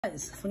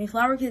Guys, Funny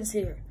Flower Kids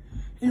here,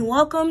 and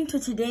welcome to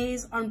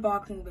today's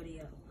unboxing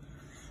video.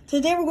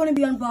 Today we're going to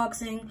be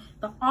unboxing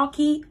the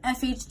AUKEY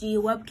FHD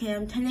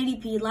Webcam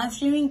 1080p live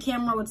streaming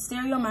camera with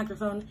stereo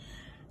microphone,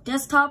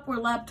 desktop or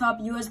laptop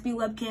USB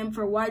webcam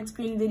for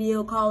widescreen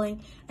video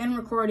calling and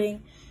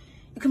recording.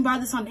 You can buy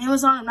this on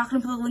Amazon. I'm not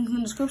going to put the link in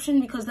the description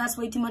because that's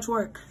way too much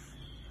work.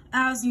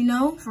 As you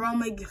know, for all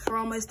my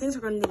things,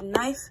 we're going to need a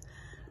knife.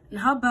 And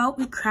how about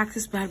we crack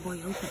this bad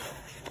boy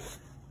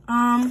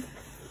open?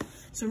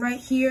 So right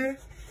here,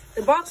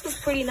 the box was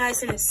pretty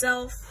nice in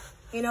itself.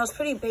 You know, it's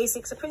pretty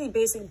basic. It's a pretty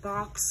basic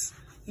box,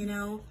 you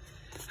know.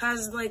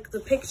 Has like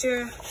the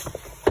picture,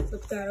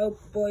 flip that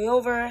boy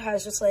over,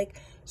 has just like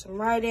some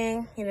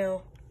writing, you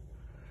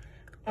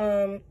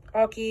know.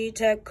 AUKEY,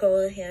 tech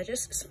code, yeah,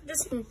 just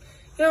some, you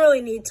don't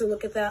really need to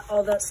look at that,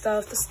 all that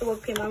stuff. This is the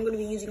webcam I'm going to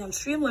be using on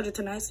Streamloader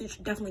tonight, so you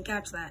should definitely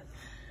catch that.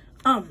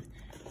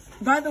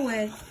 By the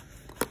way,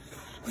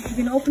 you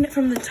can open it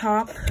from the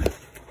top.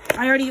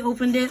 I already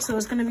opened it, so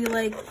it's going to be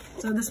like,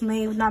 so this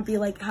may not be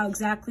like how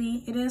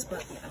exactly it is,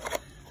 but yeah.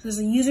 So there's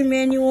a user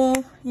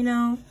manual, you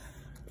know.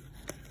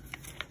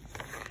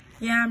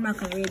 Yeah, I'm not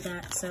going to read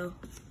that, so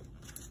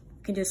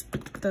you can just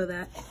throw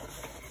that.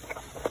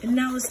 And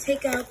now let's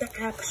take out the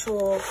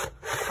actual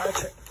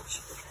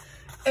cartridge.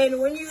 And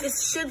when it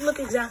should look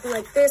exactly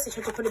like this. I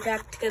tried to put it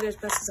back together as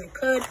best as I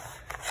could.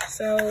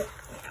 So,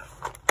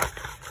 yeah.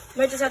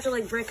 Might just have to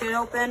like break it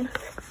open.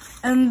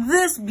 And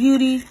this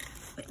beauty,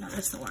 wait, no,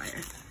 that's the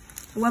wire.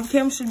 The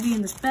webcam should be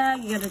in this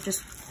bag. You gotta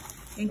just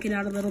ink it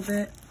out a little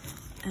bit.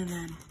 And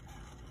then,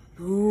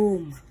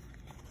 boom.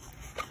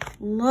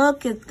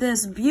 Look at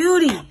this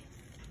beauty.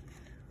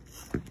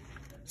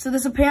 So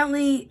this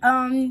apparently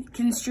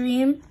can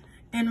stream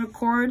and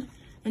record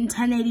in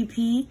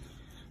 1080p.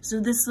 So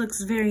this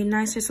looks very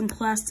nice. There's some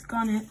plastic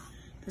on it.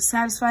 The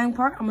satisfying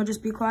part, I'm gonna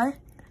just be quiet.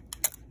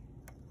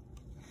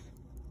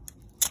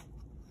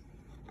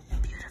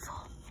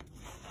 Beautiful.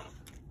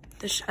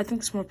 I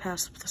think there's more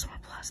plastic. There's more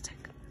plastic.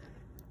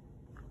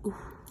 Ooh.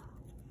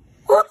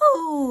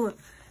 Woo!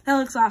 That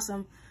looks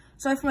awesome.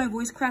 Sorry for my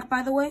voice crack,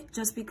 by the way,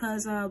 just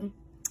because,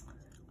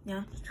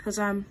 yeah, because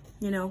I'm,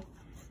 you know,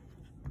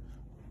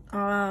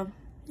 yeah,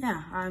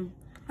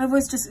 my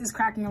voice just is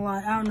cracking a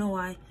lot. I don't know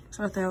why.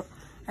 So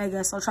I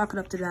guess I'll chalk it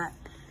up to that.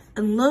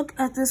 And look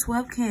at this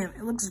webcam.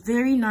 It looks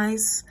very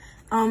nice.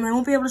 I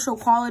won't be able to show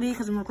quality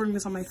because I'm recording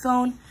this on my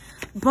phone,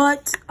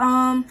 but,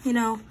 you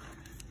know,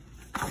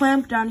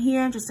 clamp down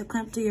here, just a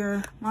clamp to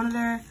your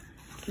monitor,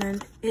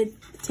 and it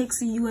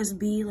takes a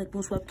USB like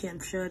most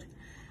webcams should.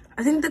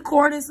 I think the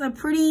cord is a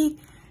pretty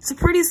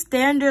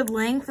standard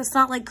length. It's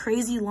not like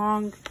crazy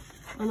long,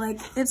 but like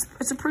it's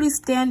a pretty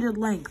standard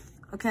length,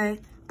 okay?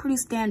 Pretty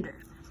standard.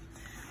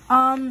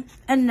 And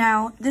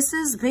now this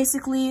is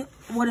basically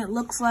what it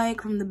looks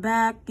like from the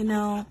back, you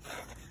know.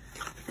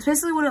 It's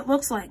basically what it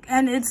looks like,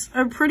 and this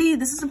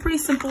is a pretty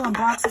simple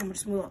unboxing. I'm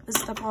just move this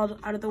stuff all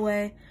out of the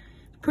way.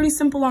 Pretty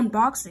simple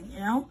unboxing, you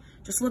know.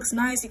 Just looks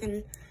nice.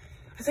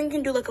 I think you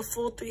can do like a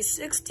full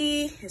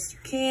 360. Yes, you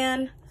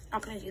can.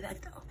 Not gonna do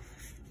that though.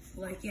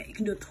 Like, yeah, you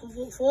can do a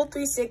full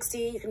 360.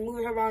 You can move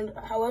it around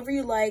however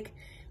you like.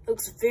 It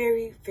looks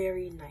very,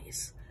 very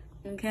nice.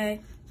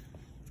 Okay.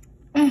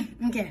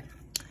 Okay.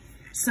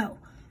 So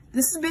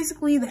this is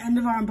basically the end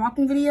of our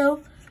unboxing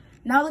video.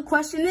 Now the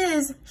question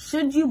is,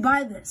 should you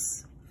buy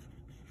this?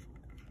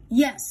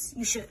 Yes,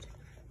 you should.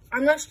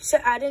 I'm not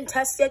sure. I didn't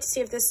test yet to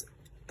see if this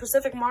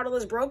specific model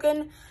is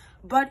broken,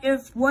 but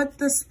if what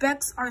the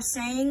specs are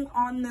saying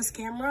on this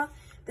camera,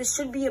 this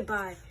should be a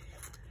buy.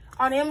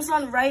 On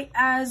Amazon, right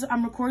as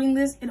I'm recording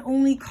this, it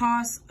only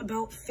costs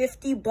about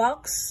 50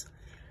 bucks.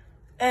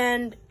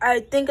 And I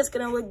think it's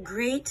gonna look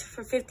great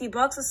for 50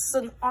 bucks. This is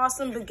an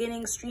awesome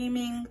beginning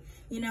streaming,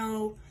 you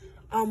know,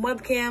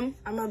 webcam.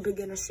 I'm a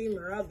beginner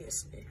streamer,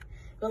 obviously.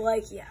 But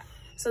like, yeah.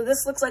 So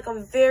this looks like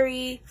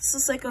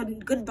a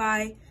good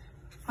buy.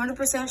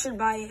 100% should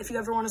buy it if you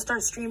ever want to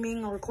start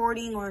streaming or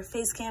recording or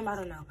face cam, I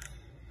don't know.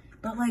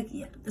 But like,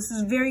 yeah, this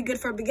is very good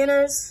for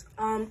beginners.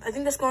 I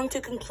think that's going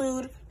to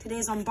conclude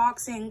today's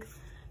unboxing.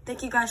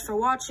 Thank you guys for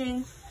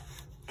watching.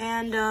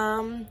 And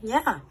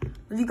yeah,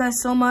 love you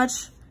guys so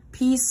much.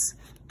 Peace.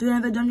 Doing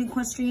another Dungeon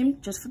Quest stream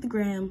just for the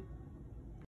gram.